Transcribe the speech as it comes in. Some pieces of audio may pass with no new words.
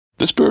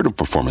The spirit of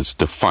performance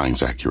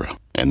defines Acura,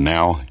 and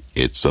now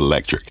it's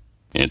electric.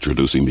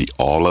 Introducing the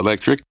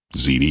all-electric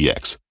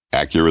ZDX,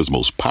 Acura's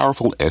most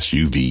powerful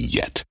SUV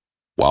yet.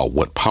 While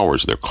what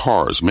powers their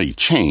cars may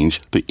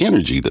change, the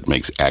energy that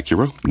makes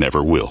Acura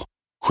never will.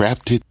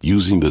 Crafted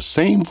using the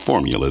same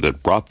formula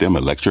that brought them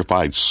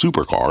electrified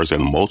supercars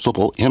and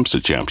multiple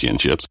IMSA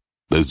championships,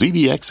 the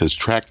ZDX has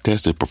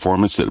track-tested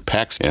performance that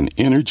packs an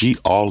energy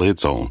all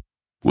its own.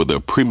 With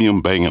a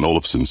premium Bang &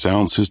 Olufsen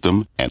sound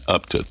system and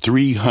up to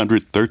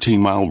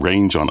 313-mile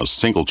range on a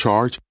single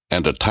charge,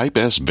 and a Type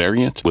S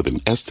variant with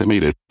an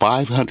estimated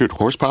 500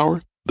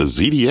 horsepower, the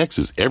ZDX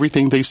is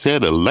everything they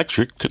said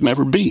electric could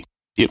never be.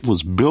 It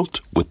was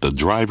built with the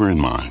driver in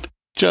mind,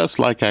 just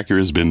like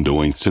Acura's been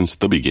doing since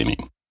the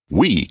beginning.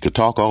 We could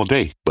talk all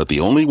day, but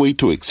the only way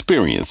to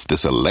experience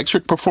this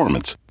electric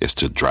performance is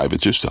to drive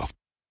it yourself.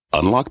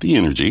 Unlock the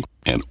energy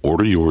and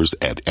order yours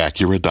at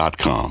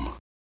Acura.com.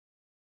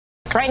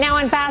 Right now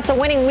on Fast, a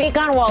winning week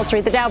on Wall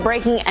Street. The Dow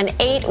breaking an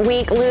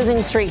 8-week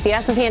losing streak. The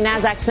S&P and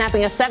Nasdaq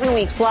snapping a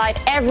 7-week slide.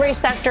 Every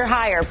sector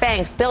higher.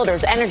 Banks,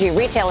 builders, energy,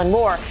 retail, and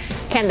more.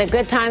 Can the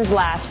good times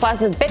last?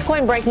 Plus, is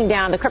Bitcoin breaking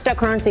down? The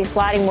cryptocurrency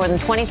sliding more than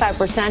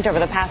 25% over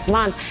the past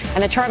month.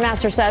 And the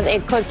chartmaster says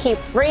it could keep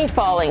free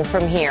falling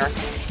from here.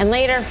 And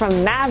later,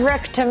 from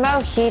Maverick to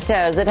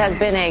mojitos, it has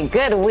been a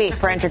good week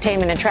for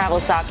entertainment and travel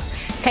stocks.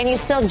 Can you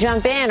still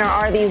jump in, or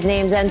are these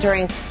names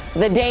entering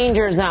the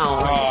danger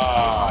zone?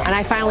 And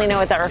I finally know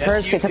what that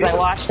refers to because I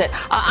watched it.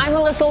 I'm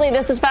Melissa Lee.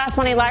 This is Fast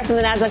Money live from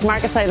the Nasdaq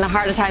market site in the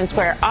heart of Times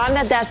Square. On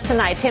the desk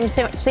tonight, Tim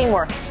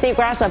Seymour, Steve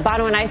Grasso,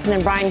 Bonawyn Eison,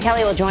 and Brian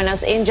Kelly will join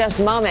us in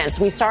just moments.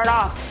 We start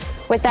off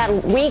with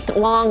that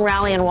week-long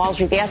rally on Wall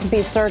Street. The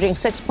S&P surging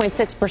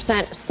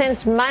 6.6%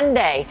 since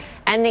Monday,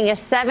 ending a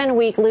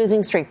 7-week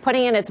losing streak,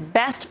 putting in its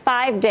best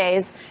 5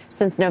 days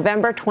since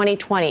November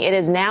 2020. It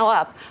is now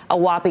up a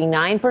whopping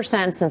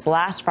 9% since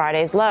last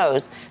Friday's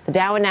lows. The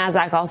Dow and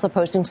Nasdaq also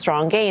posting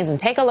strong gains. And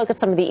take a look at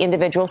some of the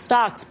individual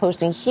stocks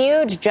posting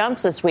huge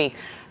jumps this week.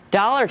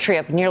 Dollar Tree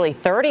up nearly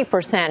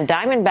 30%,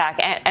 Diamondback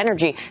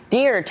Energy,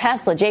 Deere,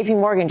 Tesla, JP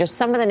Morgan, just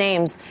some of the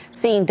names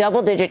seeing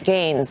double-digit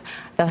gains.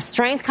 The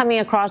strength coming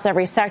across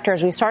every sector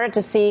as we started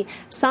to see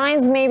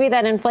signs maybe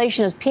that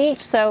inflation has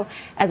peaked. So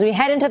as we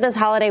head into this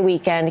holiday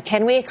weekend,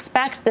 can we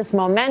expect this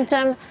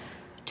momentum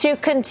to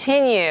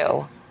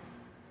continue?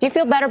 Do you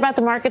feel better about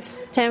the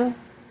markets, Tim?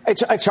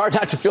 It's hard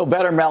not to feel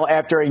better, Mel,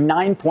 after a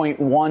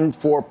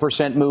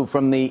 9.14% move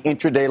from the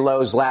intraday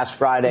lows last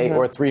Friday,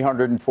 or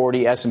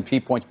 340 S&P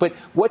points. But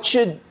what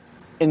should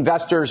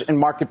investors and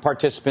market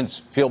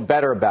participants feel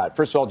better about?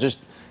 First of all,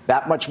 just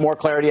that much more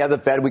clarity out of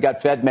the Fed. We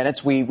got Fed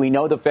minutes. We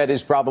know the Fed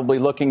is probably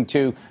looking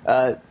to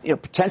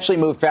potentially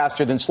move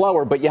faster than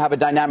slower. But you have a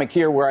dynamic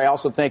here where I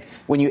also think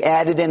when you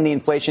added in the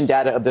inflation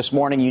data of this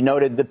morning, you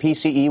noted the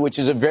PCE, which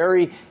is a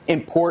very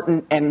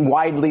important and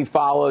widely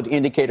followed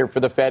indicator for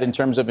the Fed in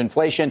terms of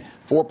inflation.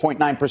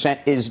 4.9%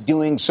 is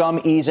doing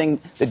some easing.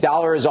 The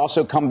dollar has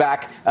also come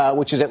back,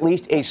 which is at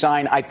least a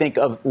sign, I think,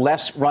 of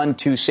less run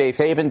to safe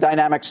haven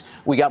dynamics.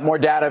 We got more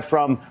data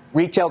from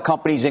retail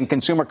companies and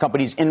consumer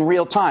companies in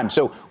real time.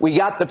 So we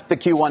got the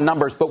Q1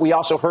 numbers, but we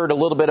also heard a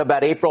little bit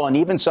about April and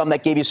even some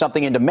that gave you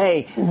something into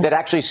May that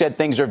actually said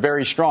things are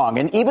very strong.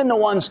 And even the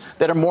ones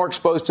that are more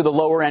exposed to the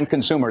lower end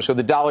consumer, so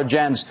the dollar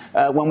gens,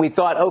 when we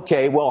thought,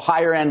 OK, well,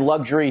 higher end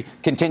luxury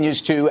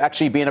continues to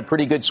actually be in a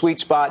pretty good sweet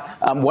spot.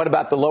 What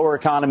about the lower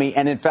economy?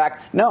 And in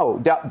fact, no,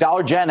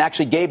 Dollar Gen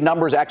actually gave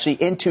numbers actually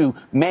into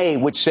May,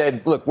 which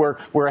said, look,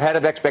 we're ahead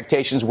of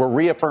expectations. We're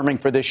reaffirming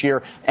for this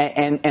year.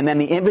 And then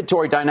the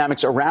inventory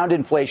dynamics around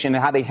inflation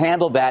and how they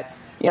handled that.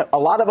 You know, a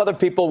lot of other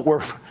people were,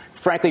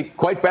 frankly,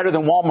 quite better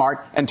than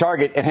Walmart and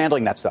Target at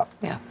handling that stuff.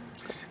 Yeah.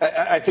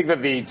 I think that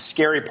the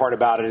scary part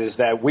about it is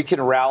that we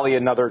can rally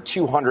another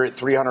 200,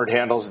 300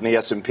 handles in the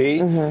S&P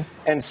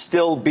and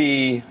still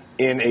be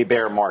in a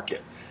bear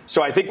market.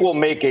 So I think we'll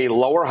make a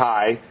lower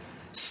high,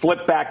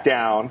 slip back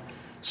down,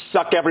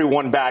 suck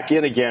everyone back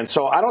in again.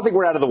 So I don't think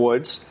we're out of the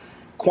woods.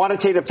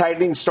 Quantitative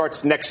tightening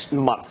starts next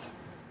month.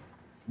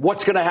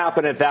 What's going to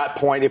happen at that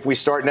point if we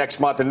start next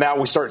month and now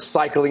we start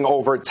cycling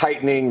over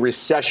tightening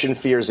recession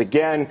fears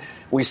again?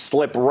 We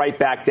slip right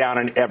back down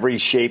in every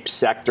shape,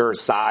 sector,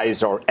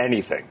 size, or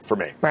anything for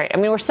me. Right. I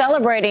mean, we're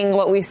celebrating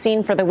what we've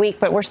seen for the week,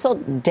 but we're still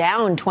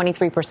down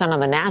 23% on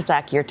the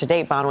NASDAQ year to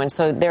date, Bonawyn.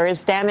 So there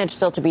is damage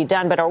still to be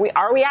done. But are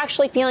we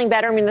actually feeling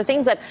better? I mean,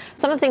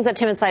 some of the things that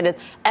Tim had cited,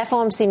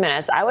 FOMC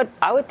minutes, I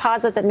would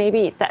posit that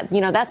maybe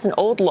that's an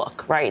old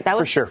look, right? That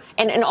was, for sure.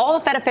 And all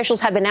the Fed officials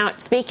have been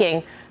out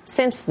speaking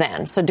since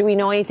then. So do we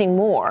know anything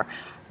more?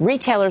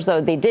 Retailers,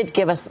 though, they did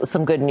give us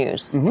some good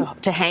news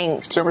to hang.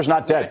 Consumer's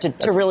not dead.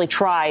 To really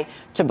try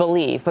to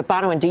believe. But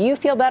Bonawyn, do you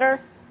feel better?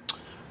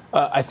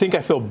 I think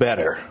I feel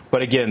better.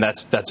 But again,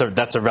 that's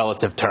a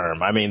relative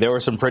term. I mean, there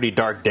were some pretty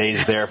dark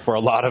days there for a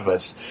lot of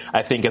us.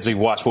 I think as we've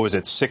watched,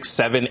 6,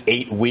 7,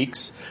 8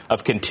 weeks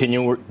of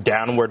continual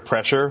downward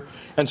pressure.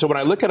 And so when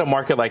I look at a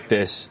market like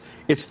this,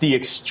 it's the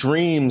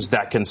extremes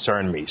that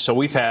concern me. So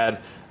we've had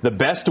the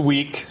best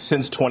week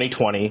since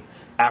 2020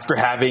 after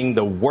having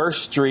the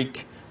worst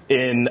streak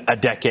in a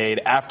decade,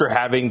 after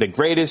having the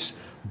greatest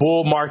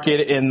bull market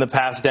in the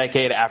past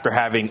decade, after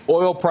having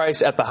oil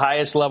price at the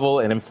highest level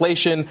and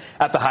inflation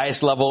at the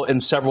highest level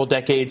in several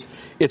decades.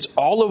 It's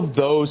all of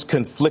those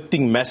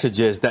conflicting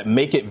messages that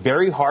make it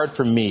very hard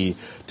for me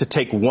to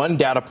take one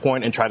data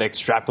point and try to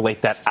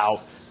extrapolate that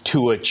out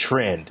to a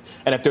trend.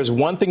 And if there's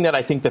one thing that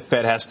I think the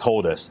Fed has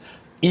told us,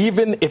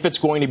 even if it's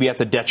going to be at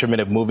the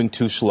detriment of moving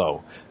too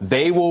slow,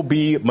 they will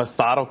be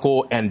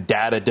methodical and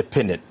data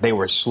dependent. They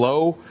were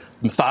slow,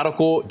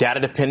 methodical, data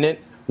dependent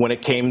when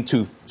it came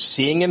to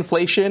seeing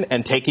inflation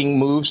and taking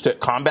moves to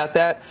combat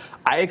that.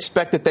 I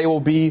expect that they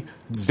will be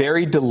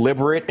very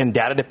deliberate and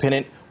data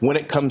dependent when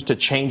it comes to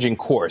changing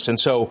course. And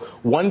so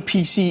one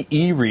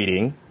PCE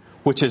reading,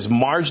 which is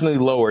marginally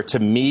lower, to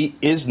me,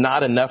 is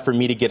not enough for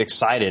me to get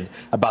excited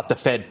about the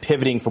Fed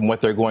pivoting from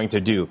what they're going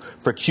to do,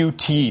 for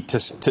QT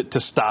to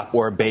stop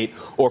or abate,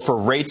 or for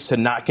rates to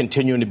not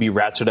continuing to be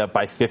ratcheted up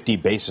by 50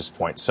 basis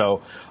points.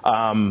 So,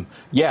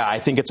 I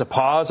think it's a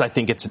pause. I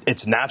think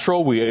it's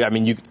natural.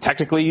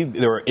 Technically,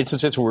 there were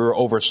instances where we were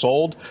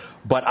oversold,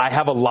 but I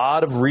have a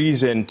lot of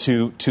reason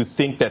to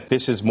think that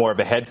this is more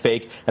of a head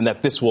fake and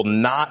that this will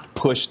not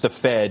push the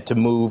Fed to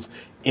move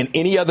in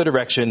any other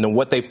direction than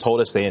what they've told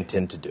us they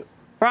intend to do.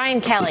 Brian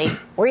Kelly,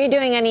 were you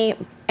doing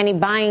any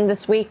buying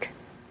this week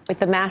with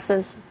the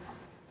masses?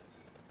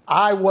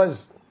 I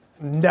was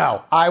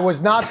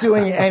not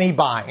doing any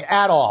buying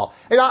at all.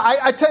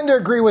 I tend to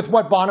agree with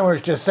what Bonner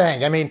was just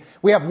saying. I mean,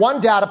 we have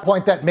one data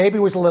point that maybe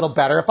was a little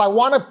better. If I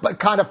want to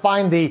kind of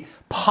find the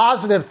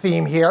positive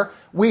theme here,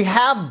 we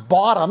have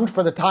bottomed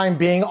for the time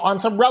being on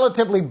some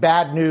relatively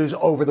bad news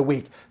over the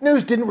week.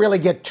 News didn't really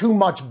get too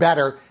much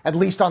better, at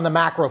least on the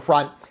macro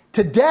front.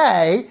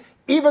 Today,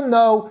 even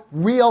though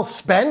real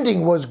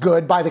spending was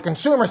good by the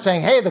consumer,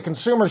 saying, hey, the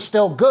consumer's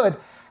still good,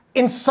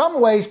 in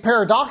some ways,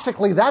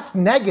 paradoxically, that's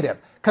negative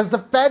because the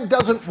Fed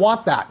doesn't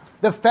want that.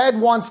 The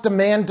Fed wants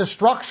demand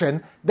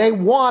destruction. They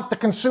want the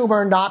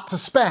consumer not to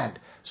spend.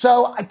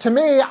 So to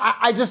me,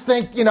 I just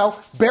think,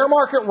 bear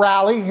market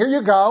rally, here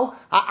you go.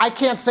 I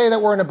can't say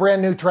that we're in a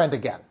brand new trend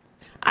again.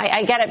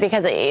 I get it,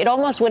 because it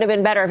almost would have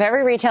been better if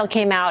every retail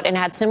came out and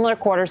had similar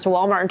quarters to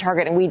Walmart and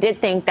Target, and we did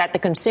think that the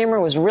consumer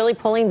was really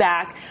pulling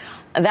back.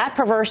 That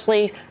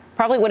perversely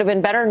probably would have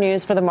been better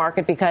news for the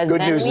market, because good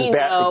news is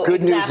bad.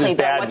 Good news is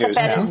bad news. What the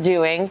Fed is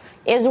doing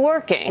is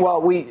working.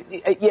 Well,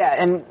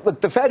 and look,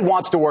 the Fed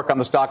wants to work on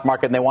the stock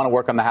market and they want to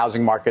work on the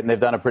housing market, and they've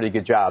done a pretty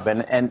good job.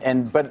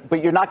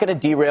 But you're not going to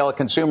derail a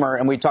consumer.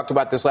 And we talked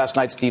about this last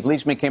night. Steve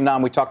Leisman came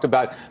down. We talked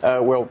about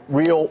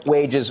real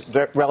wages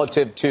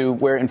relative to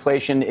where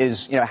inflation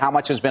is. How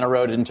much has been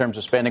eroded in terms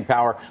of spending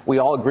power. We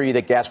all agree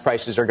that gas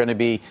prices are going to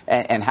be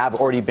and have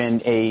already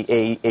been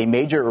a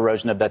major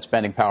erosion of that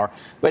spending power.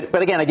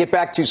 But again, I get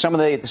back to some of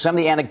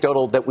the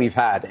anecdotal that we've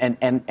had,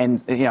 and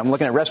I'm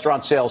looking at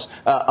restaurant sales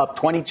up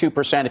 22%.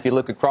 If you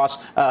look across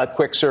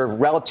quick serve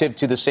relative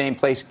to the same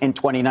place in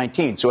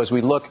 2019. So as we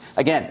look,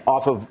 again,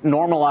 off of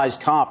normalized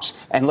comps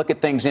and look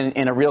at things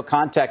in a real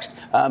context,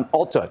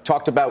 Ulta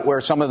talked about where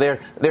some of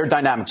their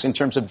dynamics in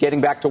terms of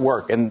getting back to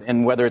work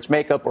and whether it's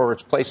makeup or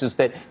it's places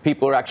that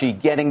people are actually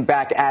getting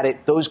back at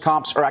it. Those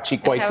comps are actually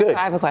quite good.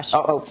 I have a question.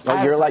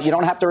 You're allowed. You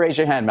don't have to raise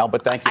your hand, Mel,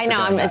 but thank you. I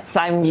know.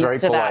 I'm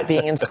used to that,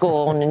 being in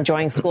school and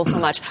enjoying school so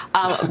much.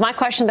 My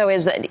question, though,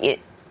 is that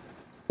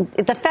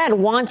the Fed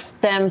wants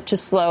them to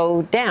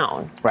slow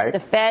down. Right. The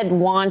Fed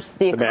wants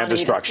the economy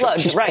to slow.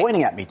 She's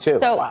pointing at me, too.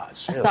 So, wow,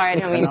 sorry, I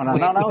don't mean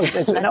No.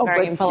 That's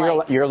very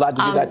impolite. You're allowed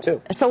to do that, too.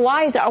 So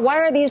why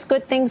are these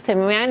good things, Tim?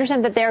 I mean, I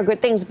understand that they are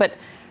good things, but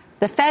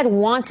the Fed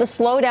wants a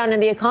slowdown in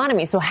the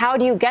economy. So how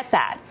do you get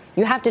that?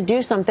 You have to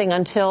do something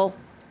until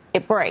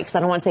it breaks. I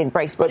don't want to say it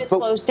breaks, but it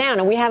slows down,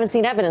 and we haven't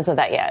seen evidence of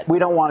that yet. We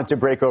don't want it to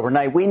break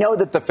overnight. We know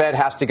that the Fed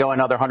has to go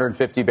another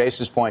 150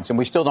 basis points, and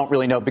we still don't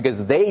really know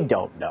because they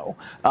don't know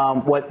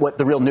what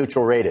the real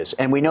neutral rate is.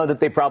 And we know that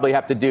they probably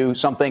have to do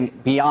something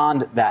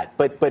beyond that.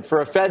 But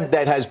for a Fed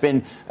that has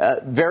been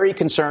very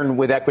concerned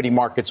with equity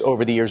markets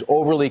over the years,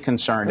 overly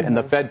concerned, and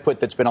the Fed put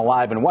that's been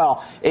alive and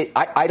well,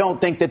 I don't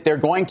think that they're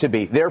going to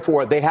be.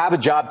 Therefore, they have a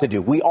job to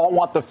do. We all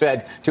want the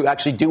Fed to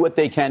actually do what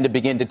they can to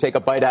begin to take a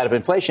bite out of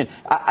inflation.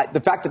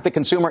 The fact that the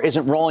consumer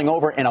isn't rolling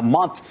over in a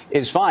month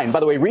is fine.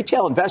 By the way,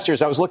 retail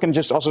investors, I was looking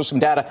just also some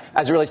data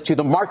as it relates to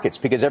the markets,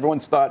 because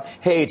everyone's thought,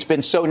 hey, it's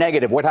been so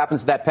negative. What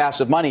happens to that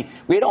passive money?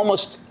 We had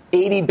almost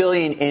 $80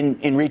 billion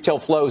in retail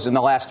flows in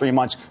the last 3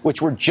 months,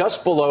 which were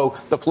just below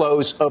the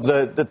flows of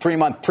the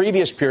 3-month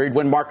previous period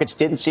when markets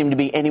didn't seem to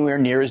be anywhere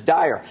near as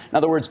dire. In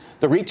other words,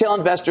 the retail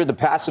investor, the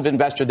passive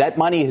investor, that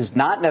money has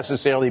not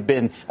necessarily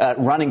been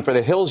running for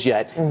the hills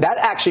yet. That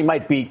actually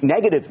might be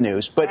negative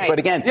news. But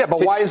again. Yeah,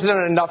 but why isn't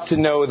it enough to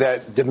know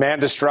that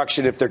demand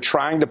destruction, if they're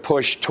trying to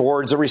push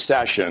towards a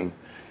recession,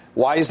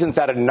 why isn't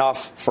that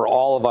enough for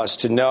all of us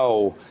to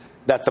know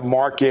that the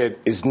market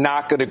is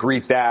not going to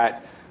greet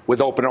that with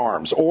open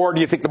arms? Or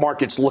do you think the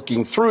market's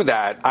looking through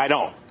that? I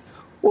don't.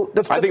 Well,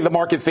 I think the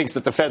market thinks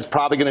that the Fed's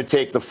probably going to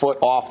take the foot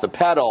off the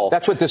pedal.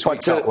 That's what this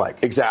week felt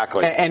like.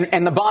 Exactly.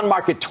 And the bond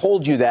market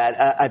told you that,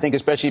 I think,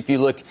 especially if you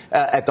look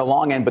at the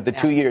long end. But the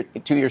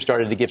 2 year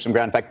started to give some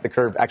ground. In fact, the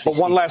curve actually.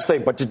 But one last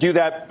thing. But to do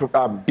that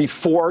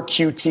before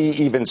QT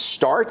even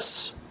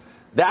starts,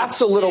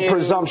 that's a little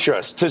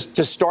presumptuous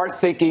to start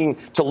thinking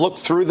to look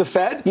through the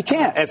Fed. You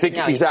can't. And think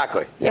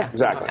exactly. Yeah,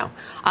 exactly. No.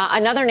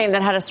 Another name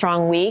that had a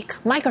strong week,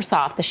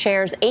 Microsoft. The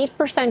shares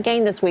 8%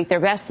 gain this week, their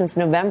best since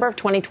November of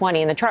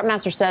 2020. And the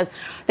Chartmaster says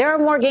there are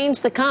more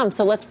gains to come.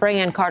 So let's bring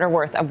in Carter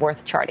Worth of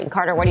Worth Charting.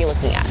 Carter, what are you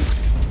looking at?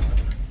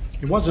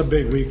 It was a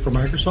big week for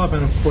Microsoft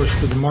and, of course,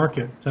 for the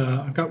market.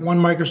 I've got one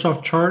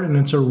Microsoft chart, and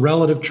it's a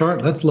relative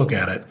chart. Let's look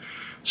at it.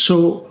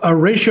 So a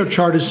ratio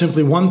chart is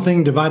simply one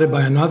thing divided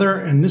by another,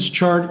 and this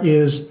chart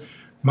is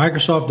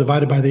Microsoft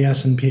divided by the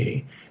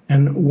S&P.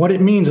 And what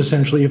it means,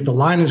 essentially, if the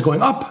line is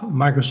going up,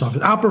 Microsoft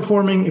is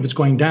outperforming. If it's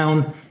going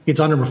down,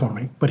 it's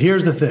underperforming. But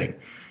here's the thing.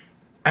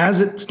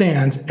 As it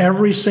stands,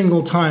 every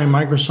single time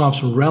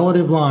Microsoft's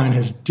relative line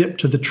has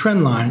dipped to the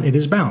trend line, it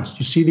has bounced.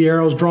 You see the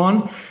arrows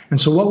drawn? And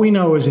so what we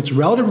know is its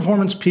relative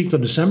performance peaked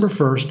on December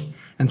 1st,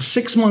 and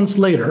 6 months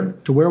later,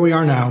 to where we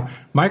are now,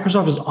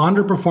 Microsoft has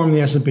underperformed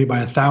the S&P by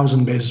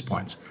 1,000 basis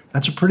points.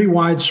 That's a pretty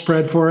wide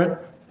spread for it,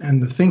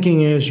 and the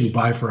thinking is you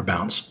buy for a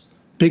bounce.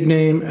 Big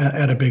name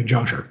at a big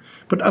juncture.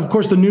 But, of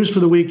course, the news for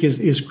the week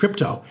is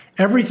crypto.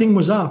 Everything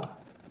was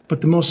up,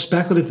 but the most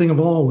speculative thing of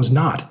all was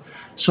not.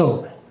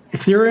 So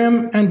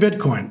Ethereum and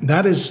Bitcoin,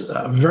 that is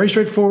a very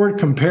straightforward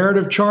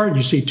comparative chart.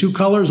 You see two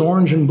colors,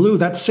 orange and blue.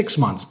 That's 6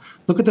 months.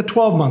 Look at the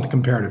 12-month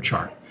comparative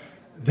chart.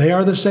 They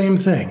are the same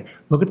thing.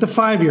 Look at the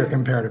 5-year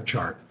comparative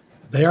chart.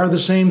 They are the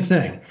same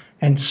thing.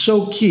 And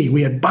so key,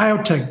 we had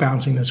biotech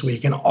bouncing this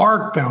week and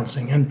ARK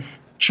bouncing and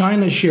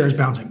China shares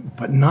bouncing,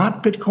 but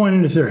not Bitcoin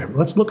and Ethereum.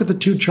 Let's look at the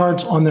two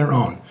charts on their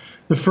own.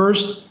 The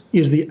first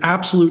is the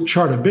absolute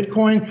chart of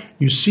Bitcoin.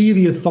 You see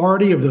the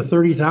authority of the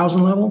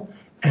 30,000 level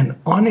and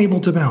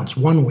unable to bounce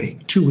 1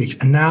 week, 2 weeks,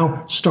 and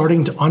now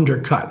starting to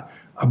undercut.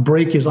 A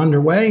break is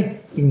underway.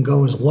 You can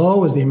go as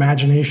low as the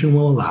imagination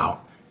will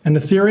allow. And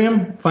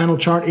Ethereum, final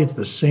chart, it's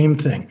the same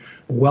thing.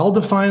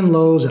 Well-defined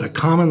lows at a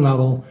common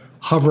level,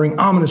 hovering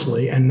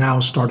ominously, and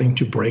now starting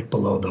to break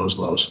below those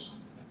lows.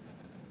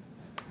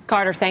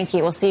 Carter, thank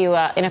you. We'll see you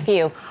in a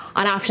few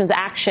on Options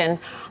Action.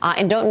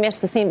 And don't miss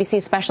the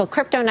CNBC special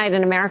Crypto Night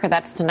in America.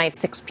 That's tonight,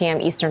 6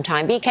 p.m. Eastern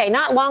Time. BK,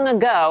 not long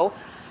ago,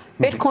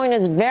 Bitcoin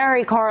is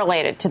very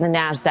correlated to the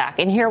NASDAQ.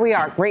 And here we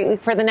are. Great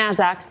week for the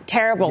NASDAQ.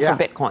 Terrible for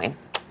Bitcoin.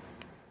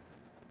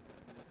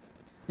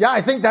 Yeah,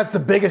 I think that's the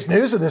biggest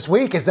news of this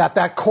week is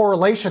that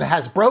correlation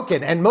has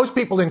broken. And most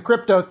people in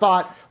crypto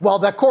thought, well,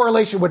 that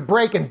correlation would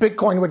break and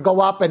Bitcoin would go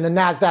up and the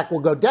NASDAQ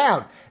will go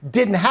down.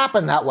 Didn't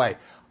happen that way.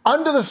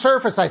 Under the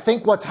surface, I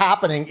think what's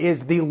happening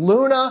is the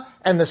Luna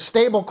and the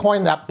stable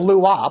coin that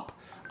blew up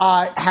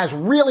has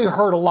really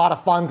hurt a lot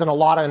of funds and a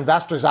lot of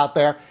investors out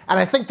there. And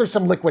I think there's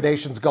some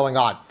liquidations going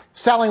on.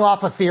 Selling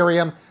off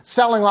Ethereum,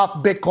 selling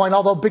off Bitcoin,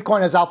 although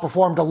Bitcoin has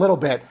outperformed a little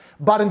bit.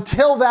 But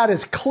until that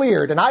is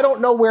cleared, and I don't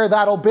know where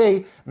that'll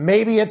be,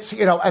 maybe it's,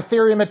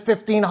 Ethereum at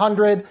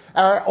 1,500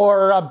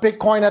 or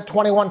Bitcoin at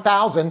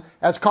 21,000,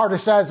 as Carter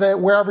says,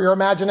 wherever your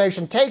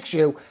imagination takes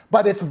you.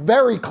 But it's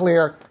very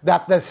clear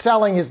that the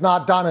selling is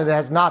not done and it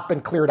has not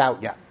been cleared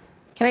out yet.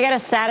 Can we get a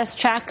status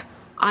check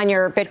on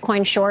your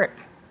Bitcoin short?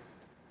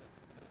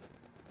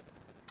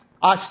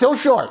 Still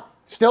short,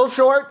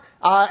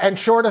 and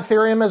short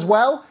Ethereum as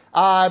well.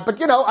 But,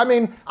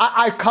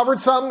 I covered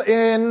some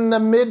in the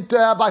mid,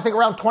 I think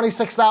around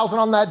 26,000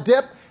 on that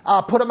dip,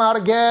 put them out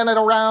again at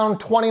around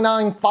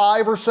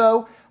 29.5 or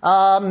so.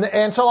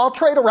 And so I'll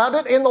trade around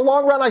it. In the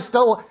long run, I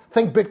still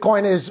think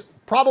Bitcoin is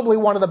probably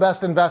one of the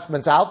best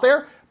investments out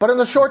there. But in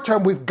the short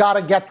term, we've got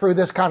to get through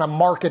this kind of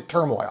market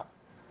turmoil.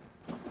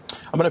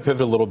 I'm going to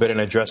pivot a little bit and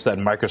address that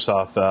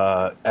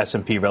Microsoft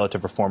S&P relative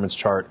performance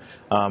chart.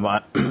 I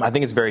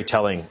think it's very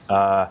telling.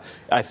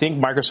 I think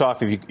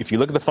Microsoft, if you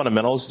look at the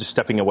fundamentals, just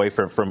stepping away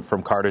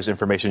from Carter's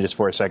information just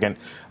for a second,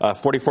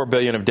 $44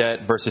 billion of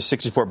debt versus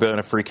 $64 billion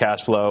of free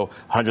cash flow,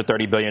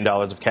 $130 billion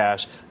of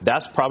cash.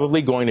 That's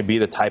probably going to be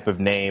the type of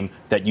name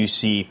that you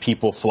see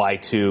people fly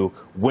to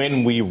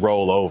when we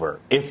roll over,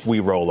 if we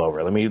roll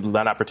over. Let me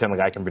not pretend like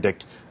I can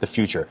predict the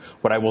future.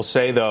 What I will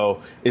say,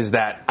 though, is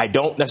that I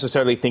don't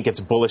necessarily think it's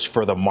bullish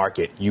for the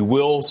market. You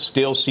will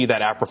still see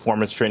that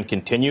outperformance trend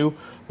continue,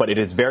 but it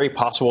is very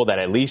possible that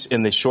at least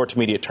in the short to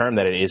medium term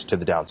that it is to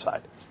the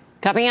downside.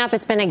 Coming up,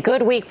 it's been a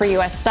good week for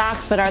U.S.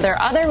 stocks, but are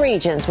there other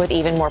regions with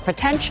even more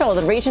potential?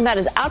 The region that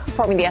is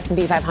outperforming the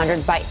S&P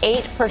 500 by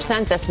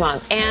 8% this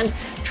month. And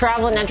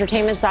travel and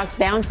entertainment stocks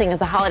bouncing as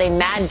the holiday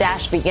mad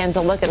dash begins.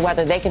 A look at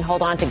whether they can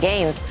hold on to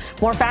gains.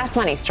 More Fast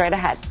Money straight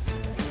ahead.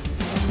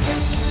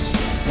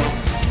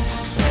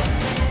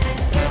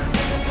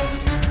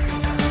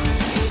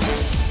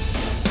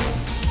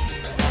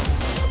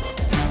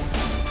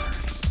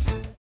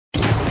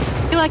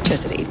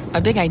 Electricity,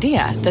 a big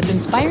idea that's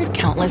inspired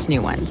countless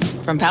new ones.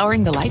 From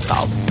powering the light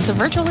bulb to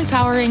virtually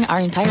powering our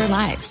entire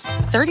lives.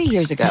 30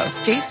 years ago,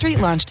 State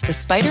Street launched the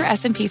Spider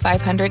S&P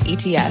 500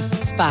 ETF,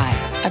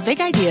 SPY. A big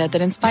idea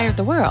that inspired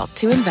the world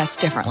to invest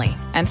differently.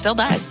 And still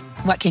does.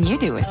 What can you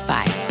do with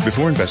SPY?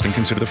 Before investing,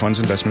 consider the fund's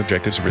investment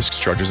objectives, risks,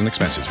 charges, and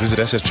expenses. Visit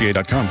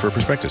ssga.com for a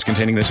prospectus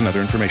containing this and other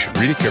information.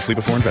 Read it carefully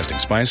before investing.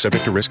 SPY is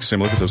subject to risks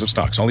similar to those of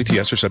stocks. All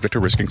ETFs are subject to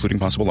risk, including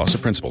possible loss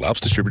of principal. Alps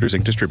Distributors,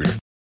 Inc. Distributor.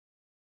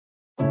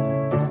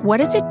 What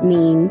does it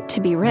mean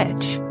to be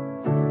rich?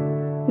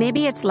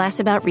 Maybe it's less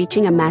about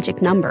reaching a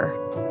magic number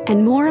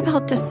and more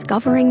about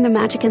discovering the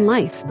magic in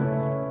life.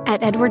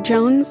 At Edward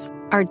Jones,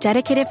 our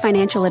dedicated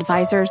financial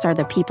advisors are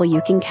the people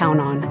you can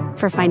count on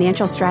for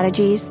financial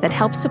strategies that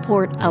help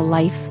support a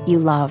life you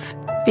love.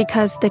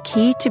 Because the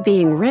key to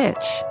being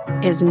rich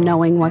is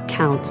knowing what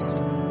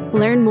counts.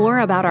 Learn more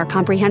about our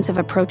comprehensive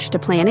approach to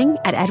planning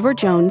at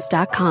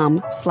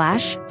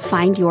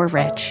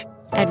edwardjones.com/findyourrich.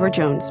 Edward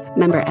Jones,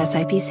 member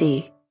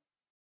SIPC.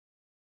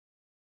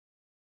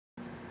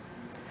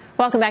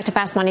 Welcome back to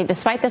Fast Money.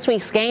 Despite this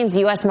week's gains,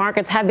 U.S.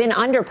 markets have been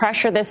under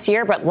pressure this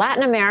year, but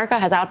Latin America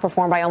has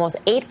outperformed by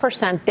almost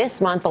 8%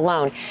 this month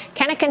alone.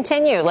 Can it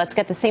continue? Let's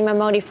get to Seema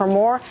Modi for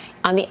more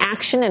on the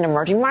action in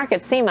emerging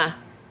markets. Seema.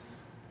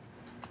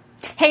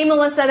 Hey,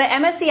 Melissa, the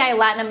MSCI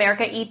Latin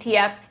America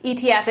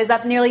ETF is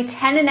up nearly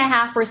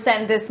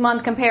 10.5% this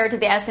month compared to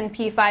the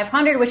S&P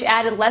 500, which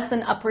added less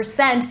than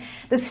 1%.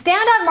 The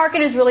standout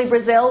market is really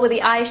Brazil, with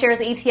the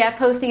iShares ETF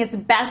posting its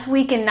best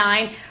week in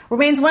 9.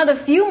 Remains one of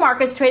the few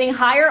markets trading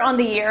higher on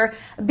the year.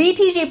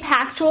 BTG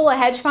Pactual, a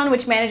hedge fund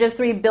which manages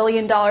 $3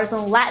 billion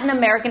in Latin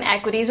American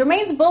equities,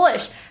 remains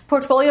bullish.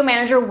 Portfolio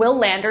manager Will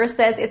Lander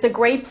says it's a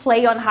great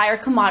play on higher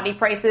commodity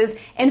prices.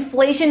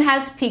 Inflation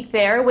has peaked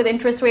there, with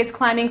interest rates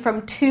climbing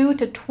from 2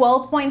 to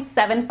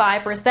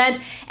 12.75%,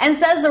 and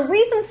says the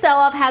recent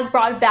sell-off has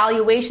brought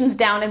valuations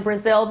down in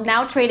Brazil,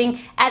 now trading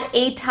at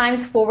 8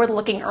 times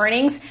forward-looking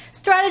earnings.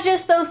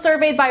 Strategists, those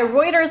surveyed by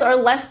Reuters, are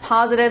less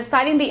positive,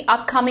 citing the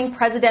upcoming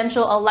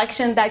presidential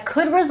election that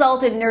could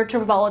result in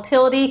near-term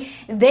volatility.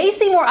 They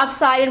see more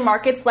upside in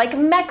markets like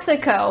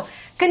Mexico.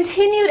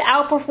 Continued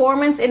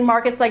outperformance in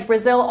markets like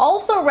Brazil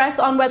also rests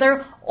on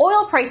whether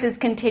oil prices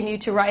continue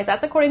to rise.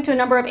 That's according to a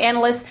number of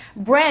analysts.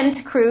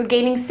 Brent crude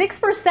gaining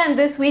 6%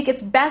 this week,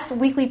 its best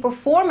weekly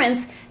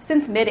performance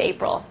since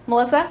mid-April.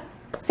 Melissa?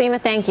 Seema,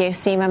 thank you.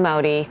 Seema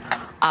Modi.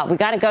 We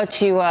got to go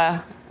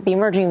to the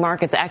emerging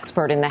markets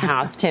expert in the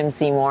house, Tim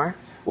Seymour.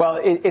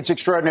 Well, it's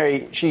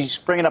extraordinary. She's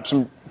bringing up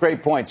some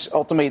great points.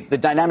 Ultimately, the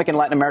dynamic in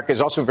Latin America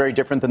is also very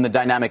different than the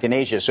dynamic in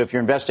Asia. So if you're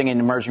investing in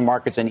emerging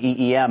markets and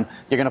EEM,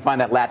 you're going to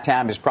find that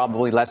LATAM is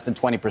probably less than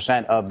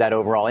 20% of that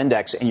overall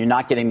index, and you're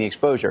not getting the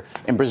exposure.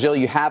 In Brazil,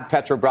 you have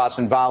Petrobras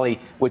and Vale,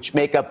 which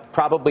make up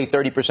probably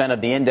 30%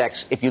 of the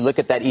index if you look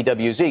at that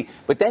EWZ.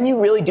 But then you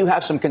really do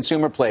have some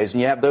consumer plays,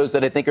 and you have those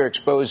that I think are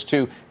exposed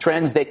to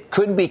trends that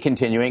could be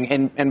continuing.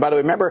 And by the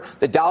way, remember,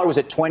 the dollar was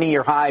at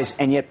 20-year highs,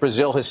 and yet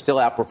Brazil has still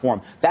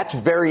outperformed. That's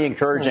very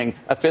encouraging,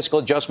 a fiscal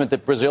adjustment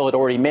that Brazil had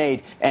already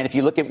made. And if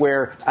you look at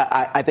where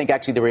I think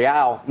actually the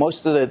real,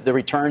 most of the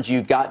returns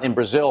you've got in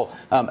Brazil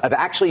have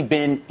actually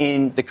been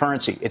in the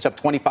currency. It's up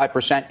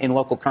 25% in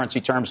local currency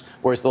terms,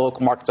 whereas the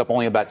local market's up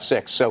only about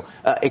 6%. So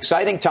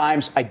exciting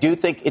times. I do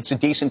think it's a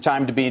decent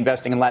time to be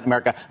investing in Latin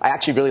America. I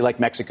actually really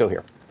like Mexico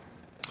here.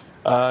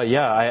 I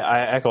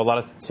echo a lot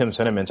of Tim's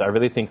sentiments. I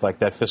really think like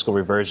that fiscal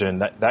reversion,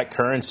 that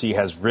currency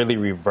has really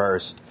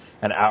reversed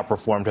and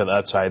outperformed to the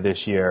upside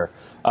this year.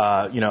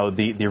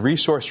 The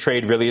resource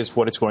trade really is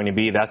what it's going to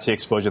be. That's the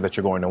exposure that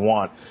you're going to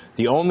want.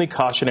 The only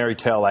cautionary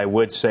tale I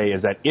would say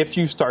is that if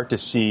you start to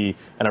see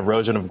an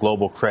erosion of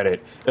global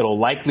credit, it'll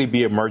likely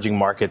be emerging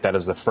market that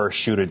is the first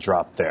shoe to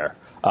drop there.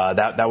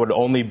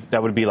 That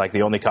would be like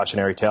the only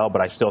cautionary tale,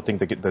 but I still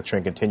think the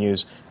trend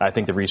continues. And I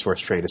think the resource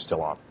trade is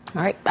still on.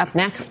 All right. Up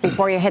next,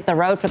 before you hit the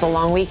road for the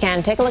long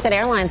weekend, take a look at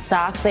airline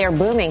stocks. They are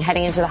booming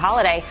heading into the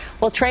holiday.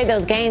 We'll trade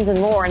those gains and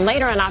more. And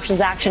later on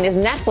Options Action, is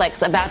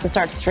Netflix about to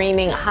start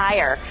streaming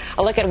higher?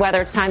 A look at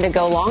whether it's time to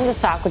go long the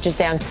stock, which is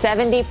down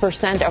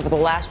 70% over the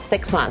last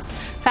 6 months.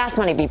 Fast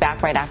Money be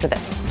back right after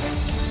this.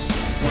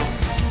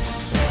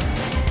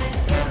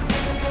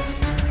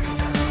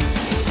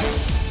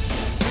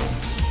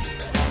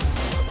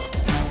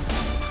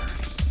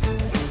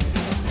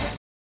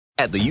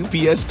 At the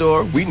UPS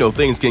Store, we know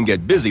things can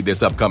get busy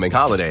this upcoming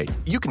holiday.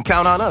 You can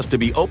count on us to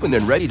be open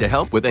and ready to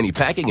help with any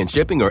packing and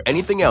shipping or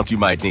anything else you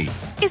might need.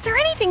 Is there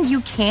anything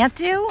you can't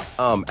do?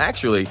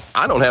 Actually,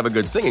 I don't have a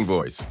good singing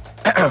voice.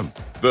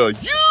 The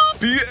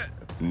UPS...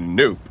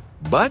 Nope.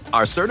 But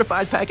our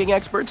certified packing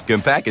experts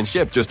can pack and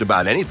ship just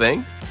about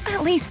anything.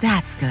 At least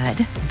that's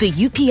good. The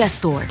UPS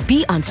Store.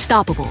 Be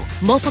unstoppable.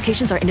 Most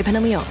locations are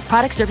independently owned.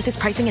 Product, services,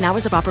 pricing, and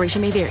hours of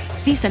operation may vary.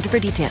 See Center for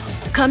details.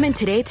 Come in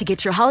today to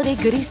get your holiday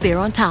goodies there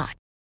on time.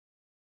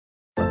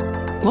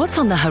 What's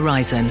on the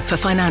horizon for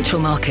financial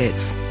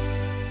markets?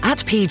 At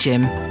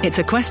PGIM, it's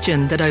a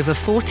question that over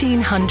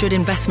 1,400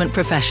 investment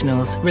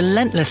professionals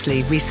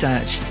relentlessly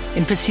research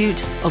in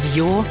pursuit of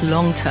your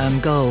long-term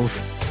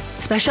goals.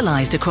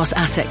 specialized across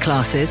asset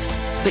classes,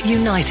 but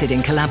united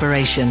in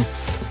collaboration.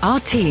 Our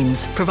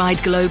teams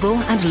provide global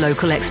and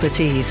local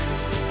expertise.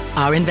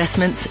 Our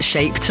investments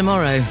shape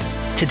tomorrow,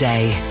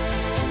 today.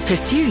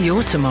 Pursue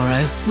your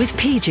tomorrow with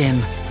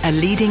PGIM, a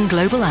leading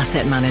global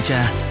asset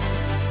manager.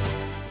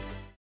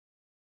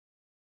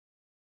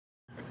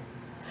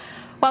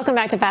 Welcome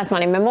back to Fast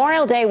Money.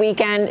 Memorial Day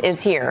weekend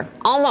is here.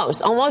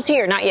 Almost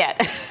here, not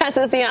yet. As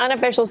it's the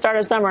unofficial start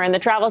of summer and the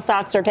travel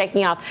stocks are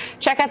taking off.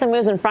 Check out the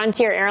moves in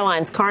Frontier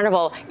Airlines,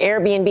 Carnival,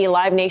 Airbnb,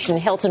 Live Nation,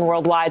 Hilton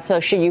Worldwide.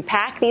 So should you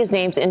pack these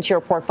names into your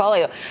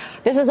portfolio?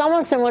 This is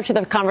almost similar to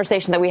the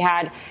conversation that we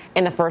had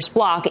in the first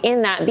block,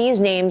 in that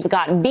these names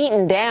got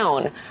beaten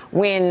down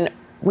when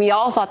we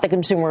all thought the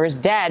consumer was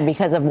dead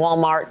because of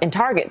Walmart and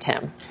Target,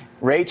 Tim.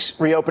 Rates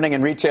reopening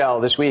in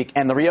retail this week,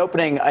 and the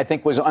reopening, I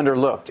think, was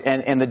underlooked.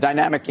 And the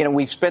dynamic,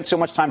 we've spent so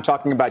much time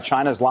talking about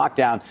China's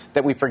lockdown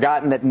that we've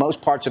forgotten that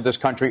most parts of this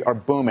country are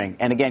booming.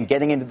 And again,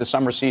 getting into the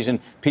summer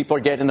season, people are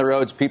getting the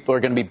roads, people are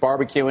going to be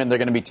barbecuing, they're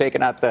going to be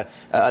taking out the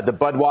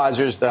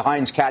Budweisers, the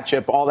Heinz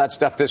ketchup, all that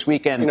stuff this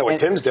weekend. You know what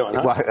Tim's doing,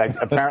 huh? Well,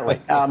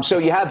 apparently. So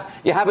you have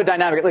a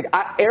dynamic. Look,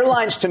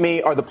 airlines to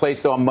me are the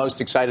place, though, I'm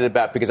most excited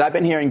about, because I've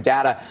been hearing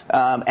data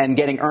and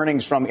getting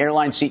earnings from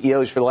airline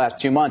CEOs for the last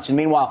 2 months. And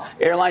meanwhile,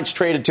 airlines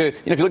traded to,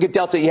 if you look at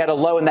Delta, you had a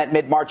low in that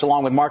mid-March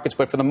along with markets.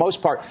 But for the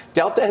most part,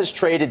 Delta has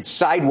traded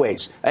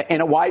sideways in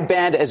a wide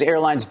band, as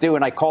airlines do.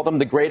 And I call them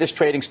the greatest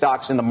trading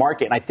stocks in the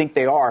market. And I think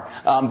they are.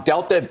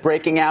 Delta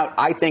breaking out,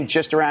 I think,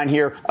 just around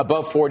here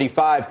above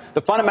 45.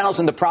 The fundamentals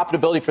and the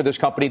profitability for this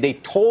company,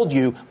 they've told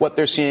you what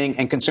they're seeing,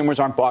 and consumers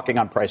aren't balking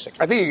on pricing.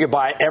 I think you could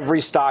buy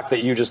every stock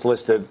that you just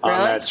listed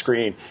on that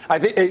screen. I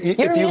think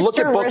if you look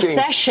at bookings,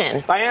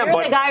 recession. I am.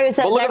 You're the guy who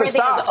says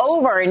everything is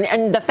over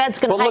and the Fed's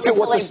going to. But look at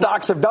what the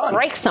stocks have done.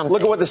 Break something.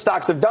 Look at what the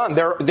stocks have done.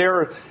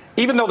 They're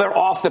even though they're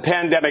off the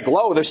pandemic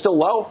low, they're still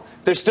low.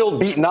 They're still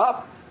beaten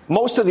up.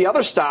 Most of the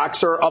other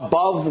stocks are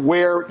above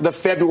where the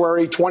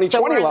February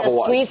 2020 level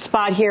was. Sweet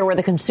spot here where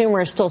the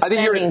consumer is still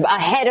spending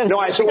ahead of. No,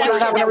 I think we're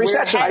having a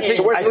recession. I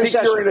think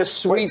you're in a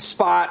sweet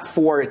spot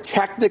for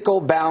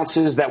technical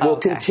bounces that will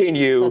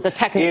continue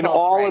in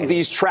all of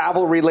these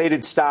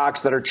travel-related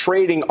stocks that are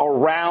trading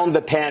around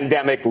the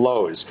pandemic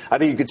lows. I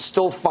think you could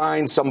still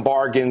find some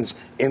bargains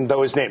in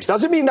those names.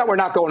 Doesn't mean that we're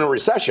not going to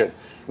recession.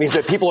 It means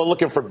that people are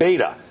looking for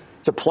beta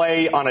to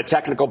play on a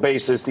technical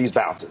basis these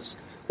bounces.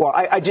 Well,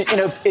 I just,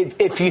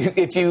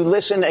 if you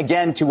listen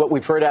again to what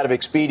we've heard out of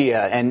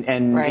Expedia and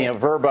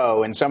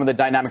Vrbo and some of the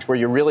dynamics where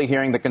you're really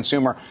hearing the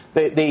consumer,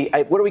 what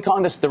are we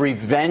calling this? The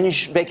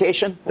revenge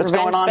vacation that's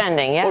going on?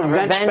 Spending, yeah. Well,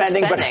 revenge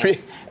spending.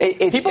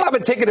 But people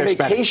haven't taken a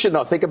vacation,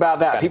 though. Think about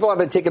that. People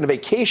haven't taken a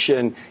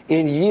vacation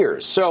in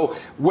years. So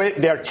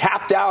when they're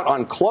tapped out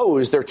on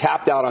clothes, they're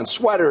tapped out on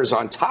sweaters,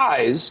 on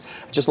ties.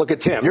 Just look at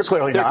Tim. You're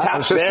clearly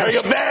not. There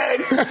you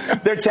go.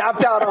 They're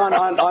tapped out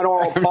on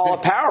all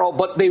apparel,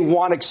 but they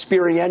want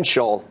experiential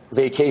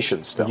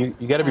vacations still.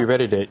 You got to be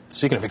ready to,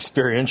 speaking of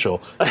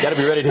experiential, you got to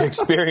be ready to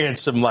experience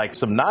some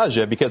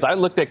nausea, because I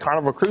looked at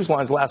Carnival Cruise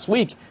Lines last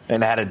week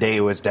and had a day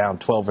it was down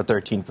 12 or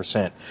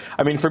 13%.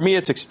 I mean, for me,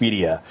 it's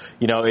Expedia.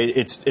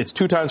 It's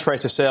 2 times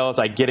price of sales.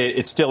 I get it.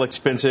 It's still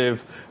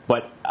expensive,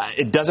 but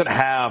it doesn't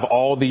have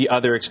all the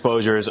other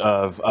exposures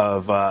of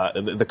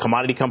the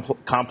commodity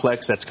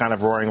complex that's kind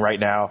of roaring right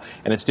now,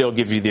 and it still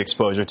gives you the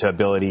exposure to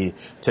ability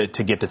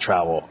to get to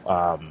travel.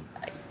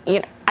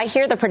 I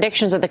hear the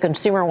predictions of the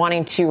consumer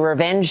wanting to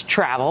revenge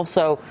travel,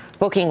 so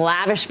booking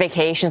lavish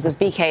vacations, as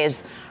BK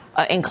is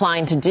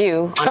inclined to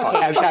do.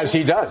 As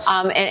he does.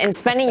 And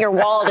spending your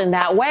wallet in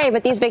that way.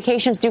 But these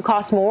vacations do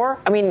cost more.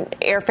 I mean,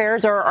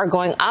 airfares are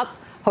going up.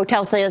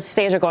 Hotel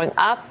stays are going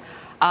up.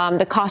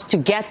 The cost to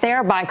get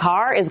there by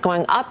car is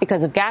going up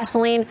because of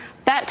gasoline.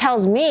 That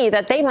tells me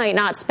that they might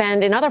not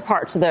spend in other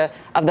parts of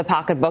the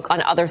pocketbook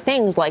on other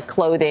things like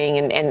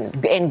clothing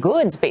and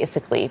goods,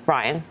 basically,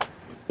 Brian.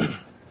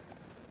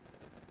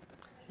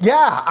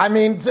 Yeah, I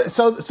mean,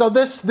 so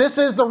this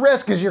is the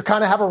risk, is you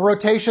kind of have a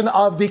rotation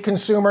of the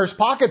consumer's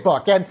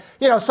pocketbook. And,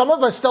 some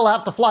of us still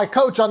have to fly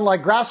coach,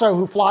 unlike Grasso,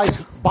 who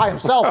flies by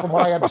himself, from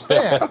what I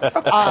understand.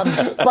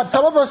 But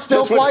some of us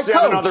still fly just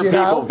coach, other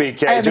people,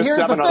 BK. And just here's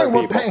 7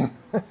 the thing,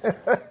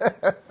 other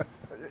people.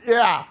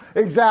 Yeah,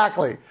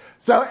 exactly.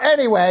 So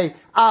anyway,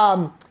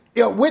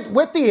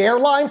 with the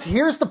airlines,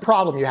 here's the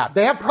problem you have.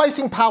 They have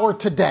pricing power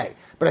today.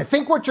 But I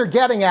think what you're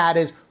getting at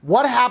is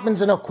what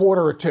happens in a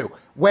quarter or two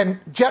when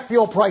jet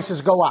fuel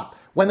prices go up,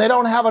 when they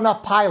don't have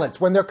enough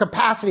pilots, when they're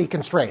capacity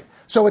constrained.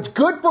 So it's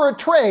good for a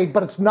trade,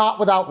 but it's not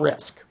without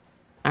risk.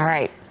 All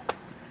right.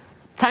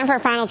 Time for our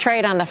final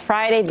trade on the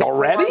Friday before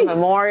already?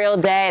 Memorial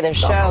Day. The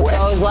show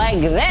goes like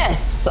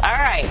this. All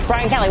right.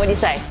 Brian Kelly, what do you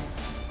say?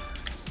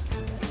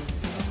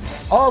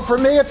 Oh, for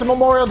me, it's a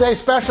Memorial Day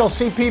special.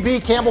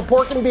 CPB, Campbell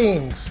Pork and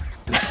Beans.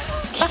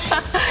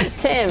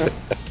 Tim.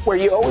 Where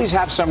you always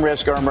have some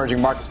risk are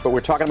emerging markets, but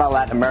we're talking about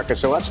Latin America.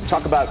 So let's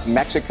talk about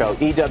Mexico.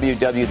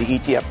 EWW, the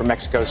ETF for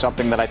Mexico, is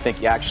something that I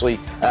think you actually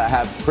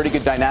have pretty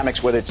good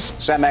dynamics with. It's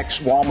Cemex,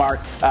 Walmart,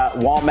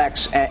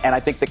 Walmex, and I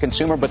think the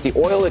consumer, but the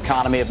oil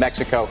economy of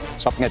Mexico,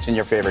 something that's in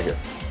your favor here.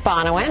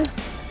 Bonawyn.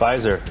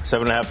 Pfizer,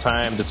 7.5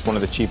 times. It's one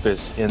of the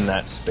cheapest in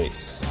that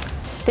space.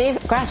 Steve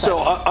Grassa. So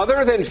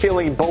other than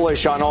feeling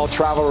bullish on all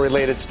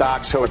travel-related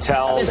stocks,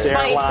 hotels,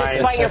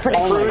 airlines,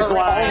 cruise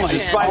lines,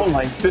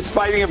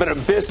 despite an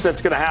abyss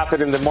that's going to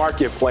happen in the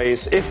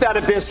marketplace, if that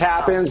abyss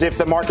happens, if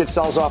the market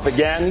sells off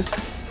again,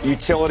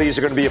 utilities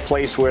are going to be a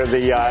place where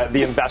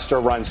the investor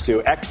runs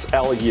to.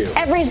 XLU.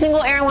 Every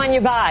single airline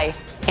you buy.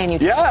 And you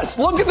yes,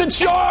 look at the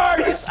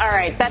charts. All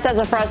right, that does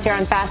it for us here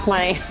on Fast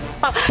Money.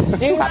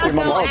 Do not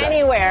go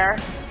anywhere.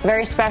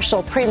 Very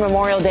special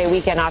pre-Memorial Day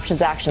weekend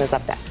options action is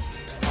up next.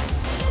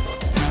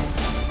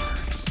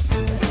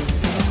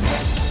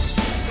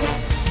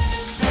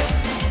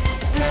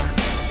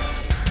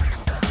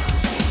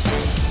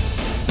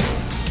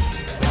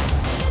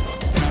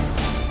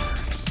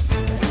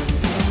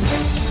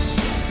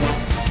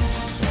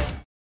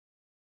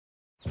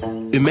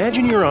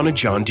 Imagine you're on a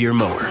John Deere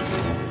mower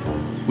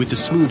with a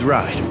smooth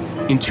ride,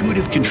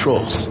 intuitive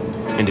controls,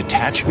 and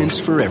attachments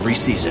for every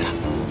season.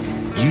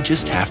 You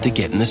just have to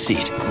get in the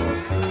seat.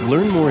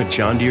 Learn more at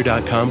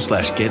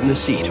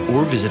johndeere.com/get-in-the-seat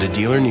or visit a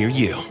dealer near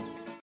you.